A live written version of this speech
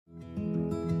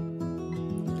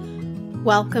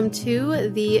Welcome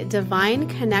to the Divine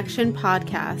Connection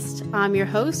Podcast. I'm your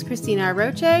host, Christina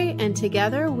Aroche, and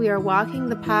together we are walking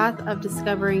the path of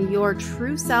discovering your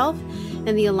true self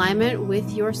and the alignment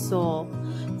with your soul.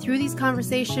 Through these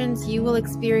conversations, you will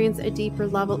experience a deeper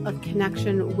level of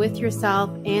connection with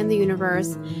yourself and the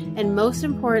universe, and most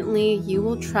importantly, you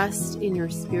will trust in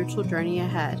your spiritual journey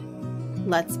ahead.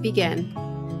 Let's begin.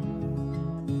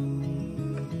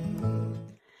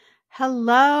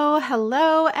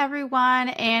 Hello, everyone,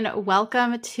 and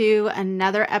welcome to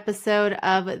another episode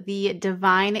of the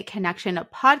Divine Connection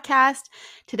Podcast.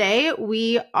 Today,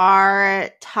 we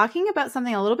are talking about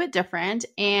something a little bit different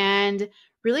and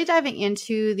really diving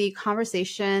into the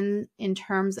conversation in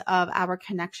terms of our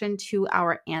connection to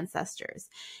our ancestors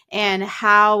and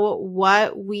how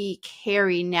what we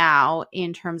carry now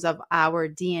in terms of our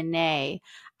DNA,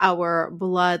 our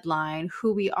bloodline,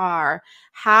 who we are,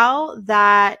 how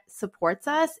that supports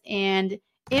us and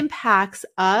impacts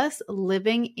us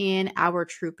living in our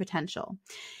true potential.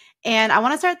 And I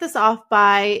want to start this off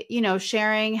by,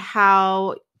 sharing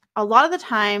how a lot of the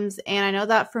times, and I know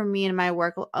that for me in my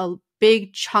work, a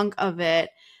big chunk of it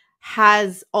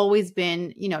has always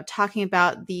been, talking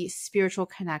about the spiritual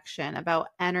connection, about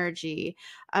energy,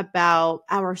 about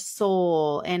our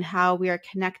soul and how we are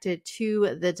connected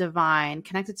to the divine,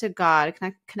 connected to God,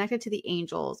 connected to the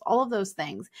angels, all of those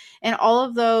things. And all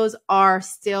of those are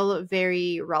still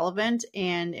very relevant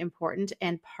and important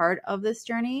and part of this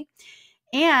journey.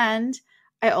 And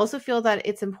I also feel that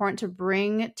it's important to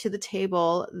bring to the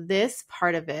table this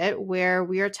part of it where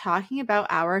we are talking about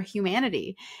our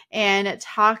humanity and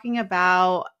talking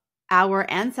about our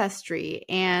ancestry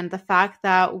and the fact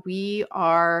that we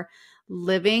are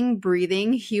living,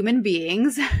 breathing human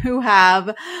beings who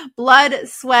have blood,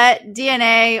 sweat,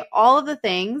 DNA, all of the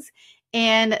things.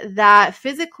 And that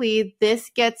physically this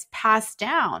gets passed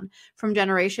down from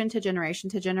generation to generation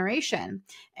to generation.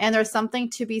 And there's something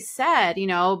to be said,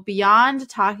 beyond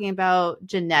talking about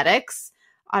genetics,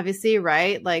 obviously,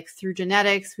 right? Like through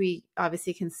genetics, we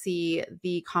obviously can see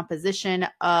the composition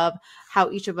of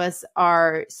how each of us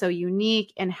are so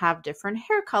unique and have different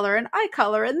hair color and eye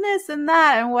color and this and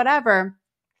that and whatever.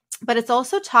 But it's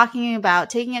also talking about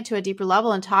taking it to a deeper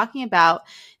level and talking about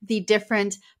the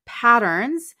different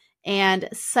patterns and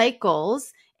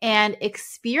cycles and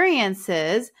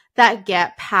experiences that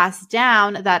get passed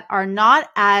down that are not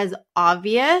as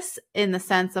obvious in the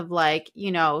sense of like,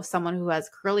 someone who has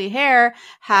curly hair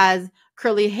has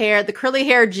curly hair, the curly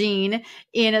hair gene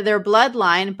in their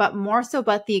bloodline, but more so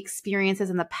about the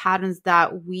experiences and the patterns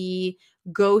that we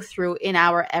go through in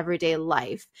our everyday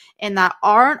life and that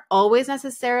aren't always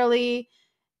necessarily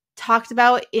talked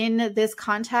about in this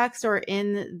context or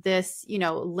in this,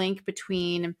 link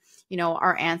between,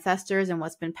 our ancestors and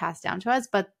what's been passed down to us,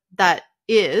 but that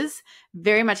is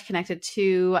very much connected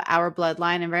to our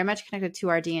bloodline and very much connected to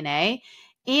our DNA.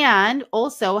 And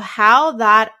also how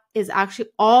that is actually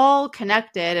all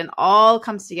connected and all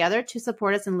comes together to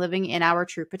support us in living in our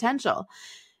true potential.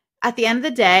 At the end of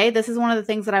the day, this is one of the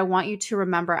things that I want you to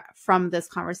remember from this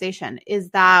conversation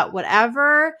is that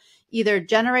whatever either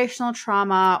generational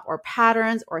trauma or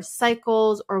patterns or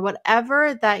cycles or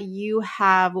whatever that you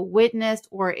have witnessed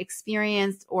or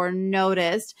experienced or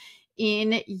noticed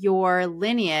in your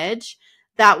lineage,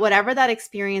 that whatever that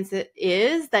experience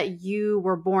is that you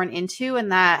were born into and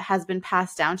that has been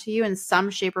passed down to you in some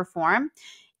shape or form,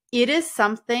 it is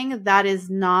something that is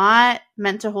not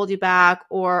meant to hold you back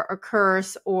or a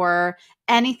curse or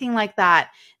anything like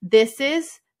that. This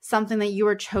is something that you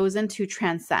are chosen to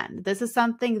transcend. This is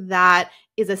something that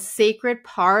is a sacred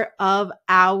part of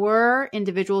our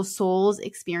individual soul's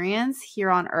experience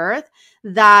here on earth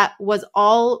that was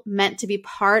all meant to be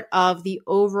part of the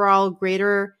overall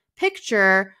greater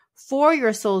picture for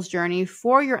your soul's journey,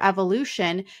 for your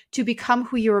evolution to become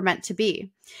who you were meant to be.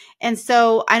 And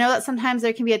so I know that sometimes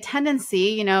there can be a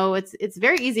tendency, it's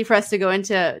very easy for us to go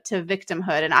into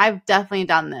victimhood. And I've definitely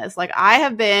done this. Like I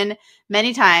have been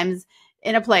many times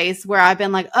in a place where I've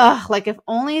been like, like if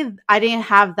only I didn't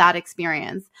have that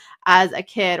experience as a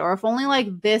kid, or if only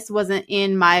like this wasn't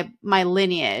in my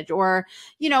lineage, or,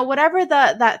 whatever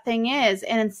that thing is.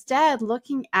 And instead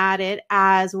looking at it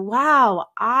as, wow,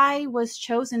 I was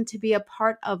chosen to be a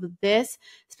part of this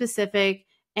specific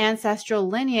ancestral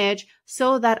lineage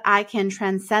so that I can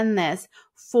transcend this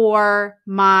for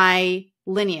my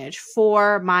lineage,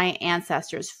 for my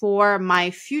ancestors, for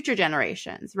my future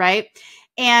generations, right?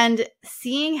 And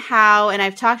seeing how, and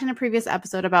I've talked in a previous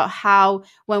episode about how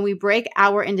when we break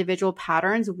our individual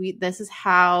patterns, this is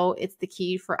how it's the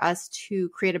key for us to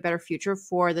create a better future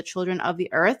for the children of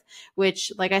the earth,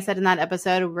 which, like I said in that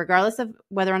episode, regardless of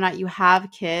whether or not you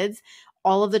have kids,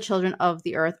 all of the children of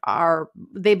the earth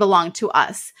they belong to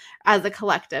us as a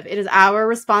collective. It is our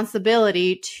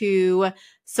responsibility to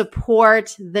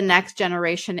support the next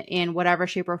generation in whatever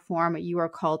shape or form you are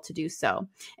called to do so.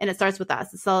 And it starts with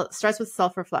us. It starts with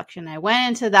self-reflection. I went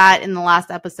into that in the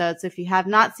last episode. So if you have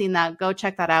not seen that, go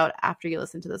check that out after you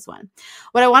listen to this one.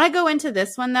 What I want to go into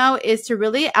this one, though, is to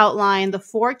really outline the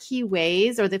 4 key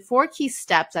ways, or the 4 key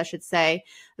steps, I should say,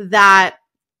 that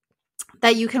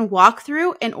you can walk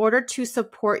through in order to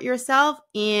support yourself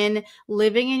in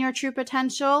living in your true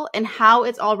potential, and how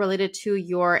it's all related to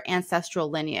your ancestral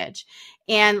lineage.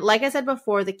 And like I said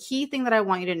before, the key thing that I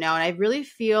want you to know, and I really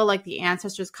feel like the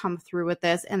ancestors come through with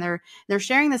this, and they're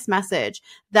sharing this message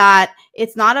that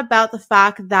it's not about the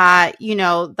fact that,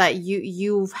 that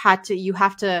you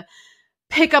have to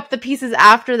pick up the pieces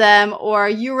after them, or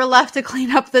you were left to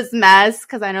clean up this mess.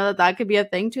 Cause I know that could be a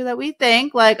thing too, that we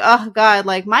think like, oh God,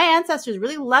 like my ancestors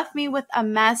really left me with a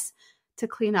mess to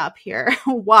clean up here.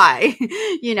 Why?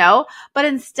 But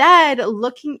instead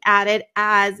looking at it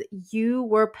as you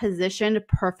were positioned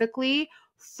perfectly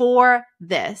for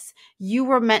this. You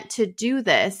were meant to do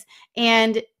this.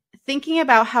 And thinking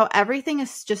about how everything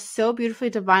is just so beautifully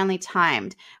divinely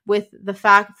timed, with the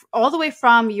fact all the way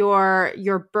from your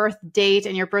birth date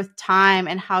and your birth time,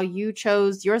 and how your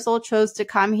soul chose to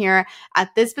come here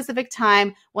at this specific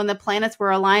time when the planets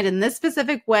were aligned in this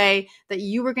specific way, that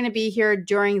you were going to be here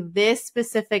during this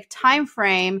specific time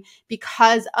frame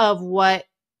because of what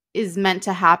is meant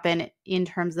to happen in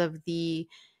terms of the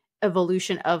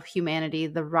evolution of humanity,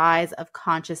 the rise of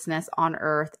consciousness on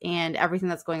Earth, and everything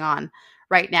that's going on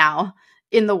right now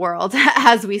in the world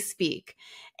as we speak.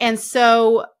 And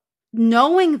so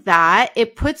knowing that,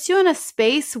 it puts you in a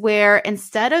space where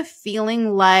instead of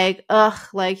feeling like,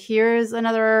 like here's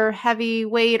another heavy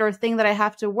weight or thing that I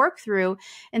have to work through,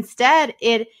 instead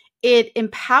it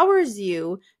empowers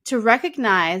you to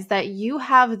recognize that you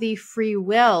have the free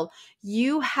will,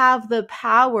 you have the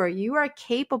power, you are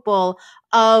capable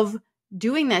of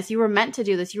doing this. You were meant to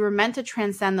do this. You were meant to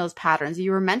transcend those patterns.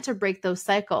 You were meant to break those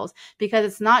cycles, because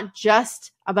it's not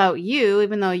just about you,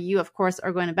 even though you, of course,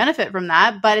 are going to benefit from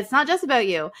that, but it's not just about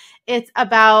you. It's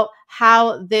about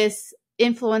how this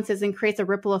influences and creates a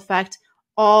ripple effect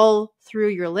all through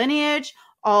your lineage,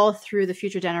 all through the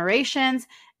future generations.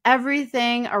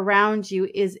 Everything around you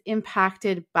is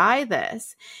impacted by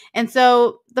this. And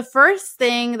so the first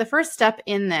step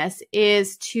in this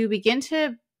is to begin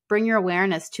to bring your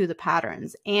awareness to the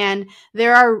patterns. And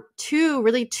there are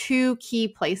two key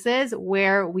places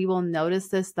where we will notice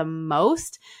this the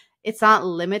most. It's not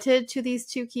limited to these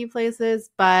 2 key places,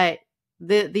 but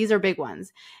these are big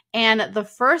ones. And the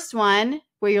first one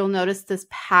where you'll notice this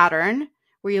pattern,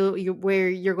 where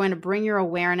you're going to bring your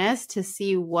awareness to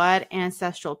see what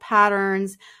ancestral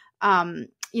patterns,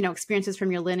 experiences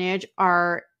from your lineage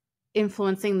are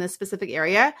influencing this specific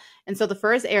area. And so the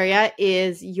first area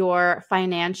is your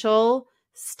financial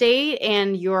state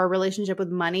and your relationship with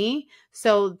money.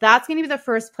 So that's going to be the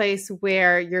first place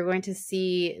where you're going to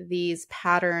see these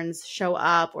patterns show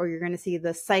up, or you're going to see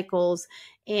the cycles,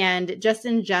 and just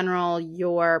in general,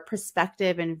 your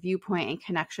perspective and viewpoint and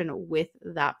connection with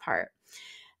that part.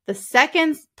 The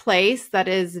second place that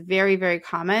is very, very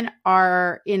common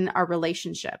are in our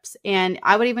relationships. And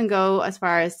I would even go as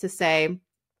far as to say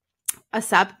a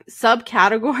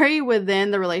subcategory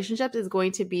within the relationships is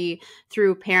going to be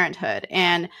through parenthood.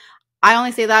 And I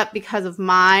only say that because of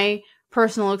my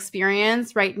personal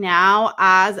experience right now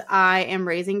as I am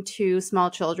raising 2 small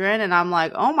children. And I'm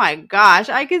like, oh my gosh,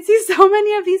 I can see so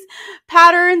many of these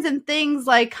patterns and things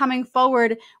like coming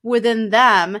forward within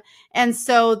them. And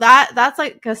so that's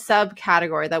like a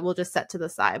subcategory that we'll just set to the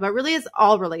side. But really it's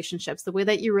all relationships, the way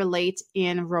that you relate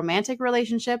in romantic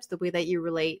relationships, the way that you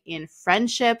relate in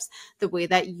friendships, the way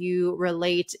that you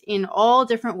relate in all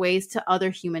different ways to other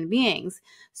human beings.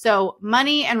 So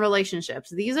money and relationships,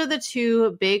 these are the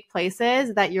 2 big places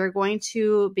that you're going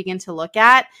to begin to look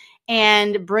at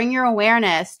and bring your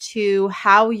awareness to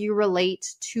how you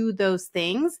relate to those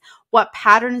things, what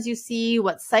patterns you see,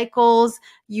 what cycles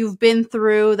you've been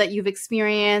through, that you've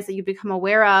experienced, that you've become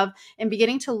aware of, and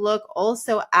beginning to look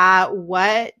also at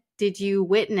what did you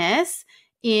witness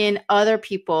in other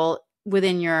people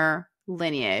within your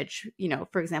lineage,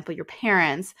 for example, your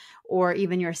parents, or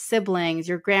even your siblings,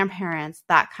 your grandparents,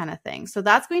 that kind of thing. So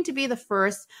that's going to be the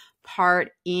first part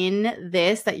in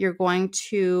this, that you're going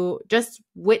to just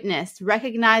witness,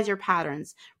 recognize your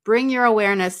patterns, bring your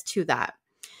awareness to that.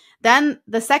 Then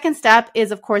the second step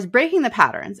is, of course, breaking the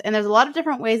patterns. And there's a lot of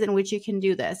different ways in which you can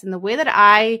do this. And the way that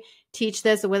I teach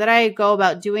this, the way that I go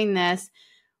about doing this,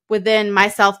 within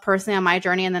myself personally on my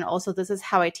journey, and then also this is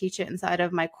how I teach it inside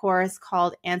of my course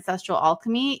called Ancestral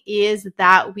Alchemy, is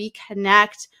that we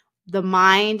connect the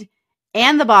mind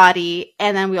and the body,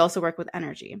 and then we also work with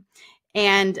energy.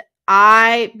 And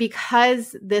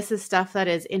because this is stuff that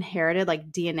is inherited,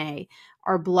 like DNA,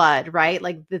 our blood, right?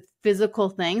 Like the physical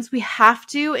things, we have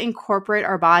to incorporate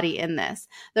our body in this.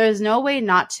 There's no way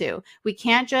not to. We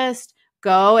can't just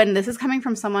go, and this is coming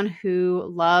from someone who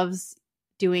loves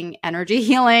doing energy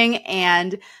healing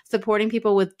and supporting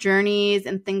people with journeys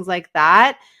and things like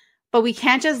that. But we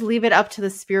can't just leave it up to the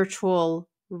spiritual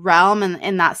realm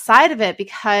and that side of it,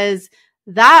 because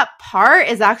that part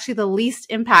is actually the least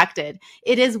impacted.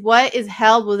 It is what is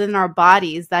held within our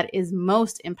bodies that is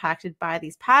most impacted by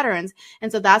these patterns.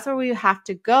 And so that's where we have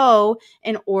to go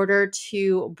in order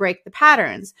to break the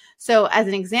patterns. So as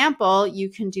an example, you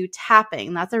can do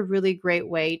tapping. That's a really great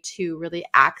way to really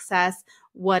access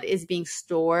what is being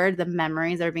stored, the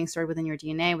memories that are being stored within your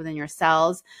DNA, within your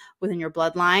cells, within your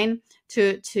bloodline,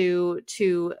 to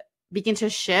begin to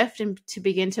shift and to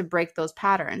begin to break those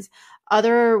patterns.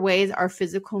 Other ways are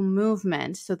physical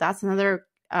movement. So that's another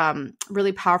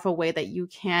really powerful way that you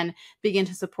can begin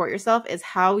to support yourself, is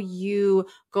how you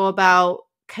go about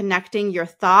connecting your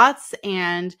thoughts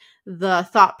and the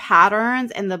thought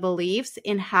patterns and the beliefs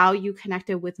in how you connect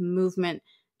it with movement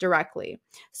directly.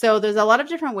 So there's a lot of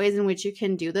different ways in which you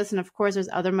can do this. And of course, there's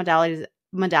other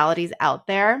modalities out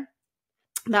there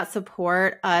that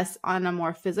support us on a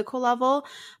more physical level.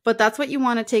 But that's what you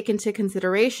want to take into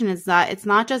consideration, is that it's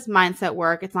not just mindset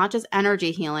work. It's not just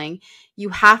energy healing. You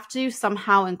have to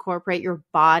somehow incorporate your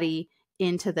body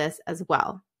into this as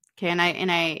well. Okay. And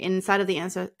I inside of the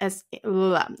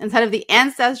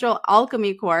Ancestral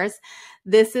Alchemy course,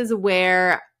 this is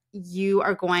where you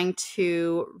are going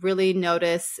to really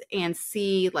notice and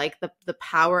see like the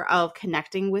power of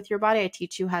connecting with your body. I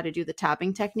teach you how to do the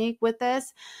tapping technique with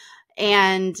this.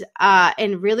 And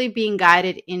really being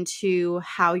guided into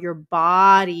how your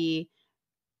body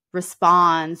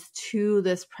responds to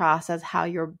this process, how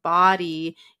your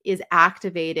body is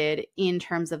activated in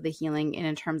terms of the healing and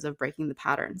in terms of breaking the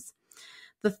patterns.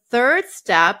 The third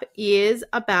step is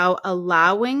about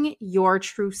allowing your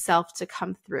true self to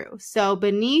come through. So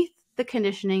beneath the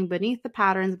conditioning, beneath the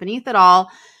patterns, beneath it all,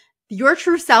 your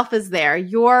true self is there.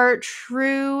 Your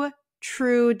true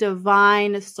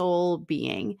divine soul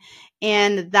being.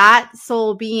 And that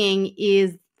soul being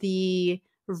is the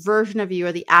version of you,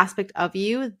 or the aspect of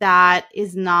you that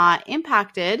is not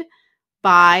impacted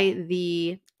by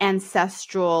the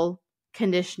ancestral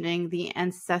conditioning, the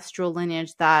ancestral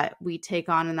lineage that we take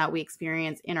on and that we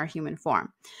experience in our human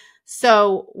form.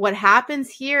 So what happens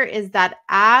here is that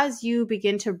as you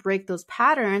begin to break those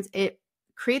patterns, it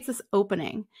creates this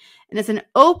opening. And it's an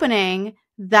opening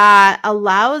that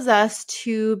allows us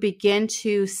to begin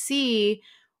to see,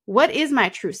 what is my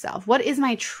true self? What is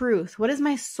my truth? What is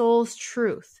my soul's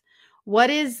truth? What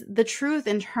is the truth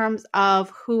in terms of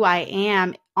who I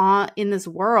am in this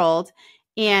world,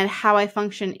 and how I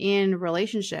function in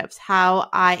relationships, how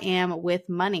I am with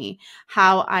money,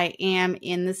 how I am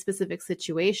in this specific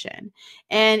situation.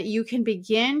 And you can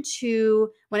begin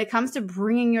to, when it comes to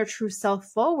bringing your true self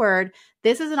forward,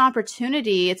 this is an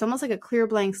opportunity. It's almost like a clear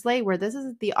blank slate, where this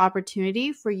is the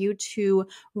opportunity for you to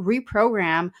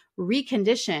reprogram,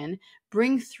 recondition,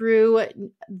 bring through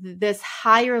this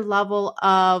higher level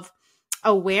of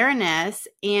awareness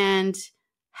and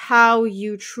how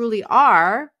you truly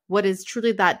are, what is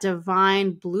truly that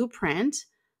divine blueprint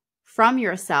from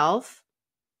yourself,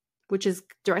 which is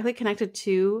directly connected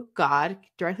to God,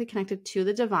 directly connected to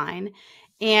the divine,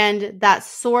 and that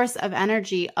source of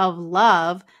energy of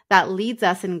love that leads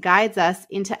us and guides us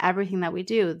into everything that we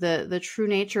do, the true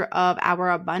nature of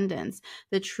our abundance,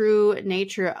 the true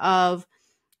nature of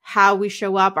how we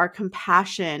show up, our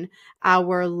compassion,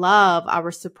 our love,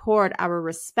 our support, our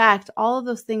respect, all of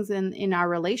those things in our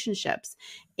relationships.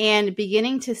 And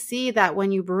beginning to see that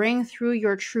when you bring through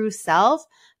your true self,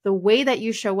 the way that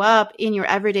you show up in your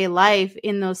everyday life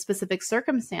in those specific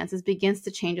circumstances begins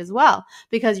to change as well,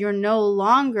 because you're no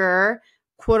longer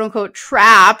quote unquote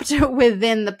trapped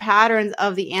within the patterns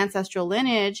of the ancestral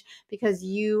lineage, because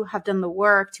you have done the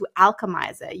work to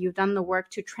alchemize it. You've done the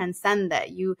work to transcend it.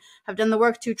 You have done the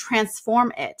work to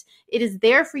transform it. It is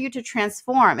there for you to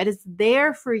transform. It is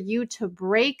there for you to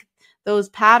break those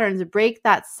patterns, break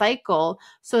that cycle,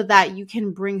 so that you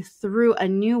can bring through a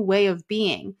new way of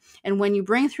being. And when you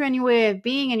bring through a new way of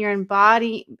being and you're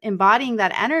embodying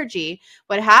that energy,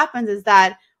 what happens is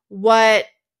that what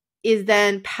is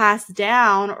then passed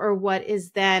down, or what is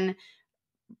then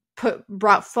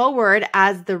brought forward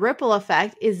as the ripple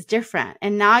effect, is different.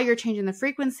 And now you're changing the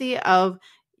frequency of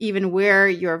even where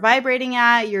you're vibrating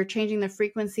at, you're changing the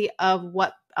frequency of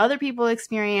what other people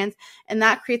experience. And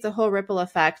that creates a whole ripple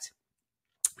effect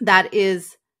that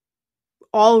is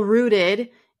all rooted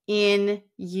in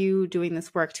you doing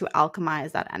this work to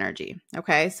alchemize that energy.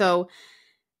 Okay. So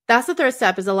that's the third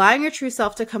step, is allowing your true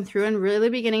self to come through and really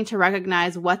beginning to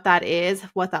recognize what that is,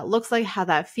 what that looks like, how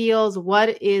that feels,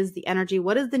 what is the energy,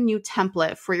 what is the new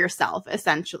template for yourself,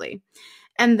 essentially.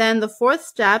 And then the fourth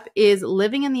step is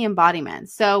living in the embodiment.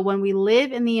 So when we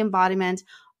live in the embodiment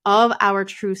of our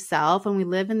true self, when we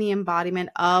live in the embodiment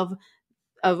of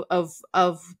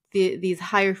these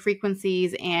higher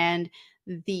frequencies and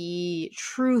the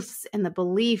truths and the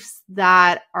beliefs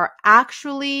that are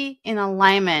actually in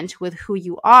alignment with who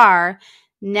you are,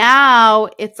 now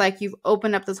it's like you've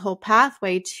opened up this whole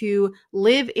pathway to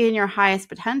live in your highest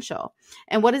potential.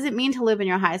 And what does it mean to live in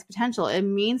your highest potential? It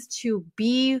means to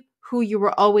be who you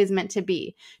were always meant to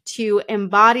be, to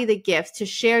embody the gifts, to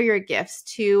share your gifts,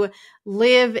 to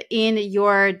live in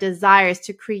your desires,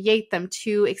 to create them,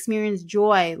 to experience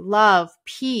joy, love,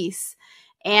 peace.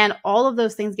 And all of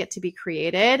those things get to be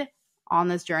created on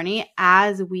this journey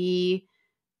as we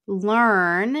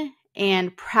learn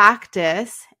and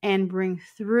practice and bring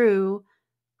through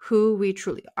who we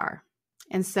truly are.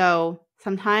 And so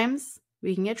sometimes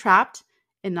we can get trapped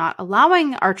in not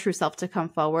allowing our true self to come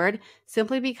forward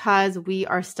simply because we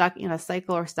are stuck in a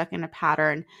cycle or stuck in a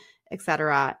pattern,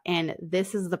 etc. And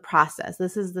this is the process.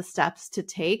 This is the steps to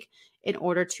take in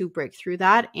order to break through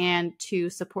that and to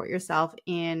support yourself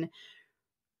in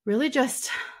really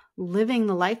just living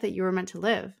the life that you were meant to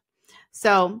live.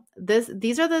 So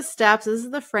these are the steps. This is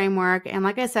the framework. And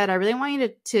like I said, I really want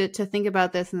you to think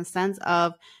about this in the sense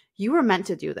of you were meant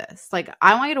to do this. Like,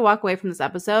 I want you to walk away from this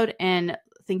episode and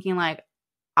thinking like,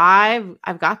 I've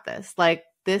got this. Like,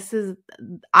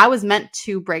 I was meant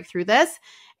to break through this.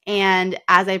 And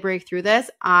as I break through this,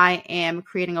 I am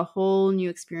creating a whole new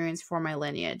experience for my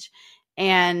lineage.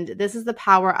 And this is the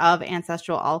power of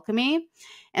ancestral alchemy.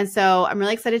 And so I'm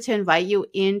really excited to invite you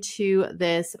into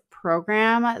this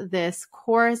program, this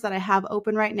course that I have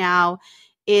open right now.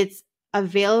 It's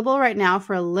available right now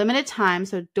for a limited time.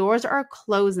 So doors are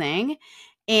closing,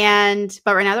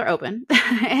 but right now they're open.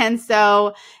 And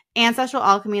so ancestral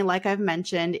alchemy, like I've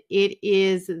mentioned, it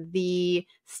is the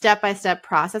step-by-step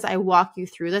process. I walk you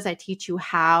through this. I teach you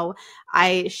how.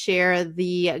 I share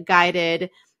the guided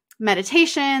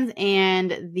meditations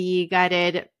and the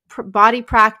guided body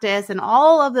practice and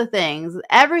all of the things,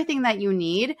 everything that you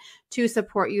need to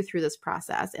support you through this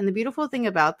process. And the beautiful thing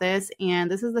about this, and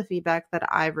this is the feedback that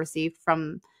I've received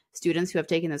from students who have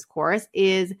taken this course,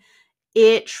 is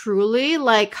it truly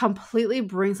like completely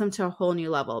brings them to a whole new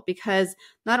level, because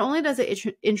not only does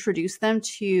it introduce them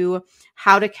to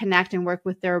how to connect and work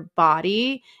with their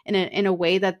body in a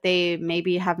way that they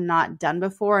maybe have not done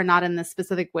before, or not in the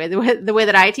specific way, the way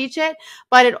that I teach it,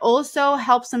 but it also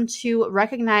helps them to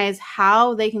recognize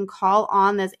how they can call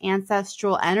on this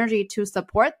ancestral energy to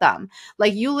support them.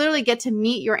 Like, you literally get to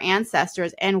meet your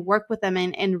ancestors and work with them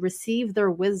and receive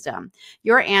their wisdom.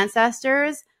 Your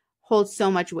ancestors hold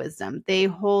so much wisdom. They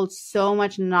hold so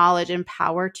much knowledge and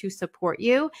power to support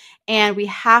you. And we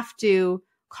have to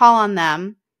call on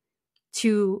them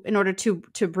in order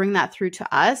to bring that through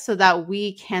to us so that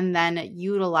we can then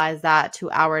utilize that to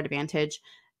our advantage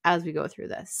as we go through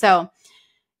this. So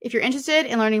if you're interested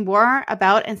in learning more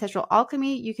about ancestral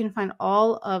alchemy, you can find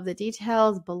all of the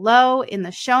details below in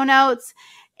the show notes.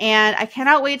 And I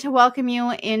cannot wait to welcome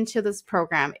you into this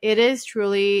program. It is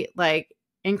truly like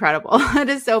incredible. It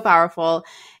is so powerful.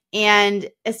 And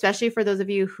especially for those of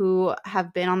you who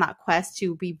have been on that quest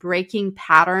to be breaking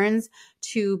patterns,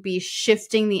 to be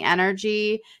shifting the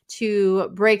energy, to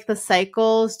break the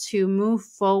cycles, to move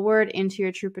forward into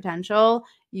your true potential,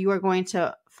 you are going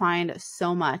to find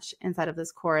so much inside of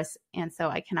this course. And so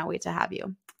I cannot wait to have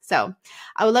you. So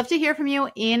I would love to hear from you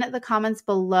in the comments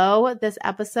below this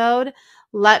episode.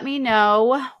 Let me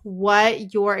know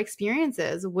what your experience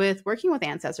is with working with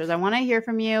ancestors. I want to hear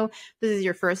from you. This is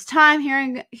your first time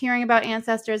hearing about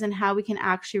ancestors and how we can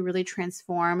actually really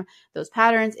transform those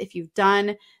patterns. If you've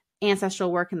done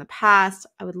ancestral work in the past,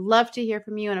 I would love to hear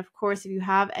from you. And of course, if you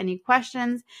have any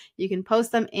questions, you can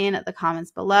post them in the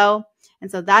comments below.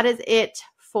 And so that is it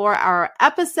for our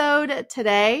episode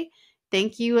today.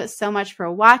 Thank you so much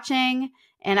for watching.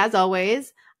 And as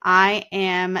always, I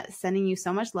am sending you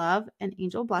so much love and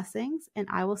angel blessings, and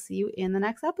I will see you in the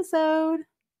next episode.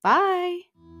 Bye.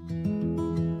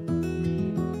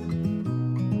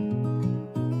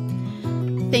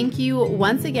 Thank you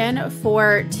once again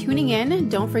for tuning in.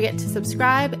 Don't forget to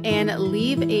subscribe and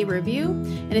leave a review.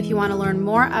 And if you want to learn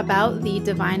more about the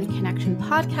Divine Connection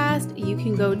podcast, you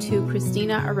can go to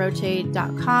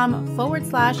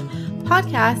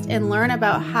ChristinaAroche.com/podcast and learn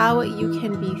about how you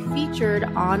can be featured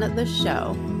on the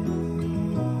show.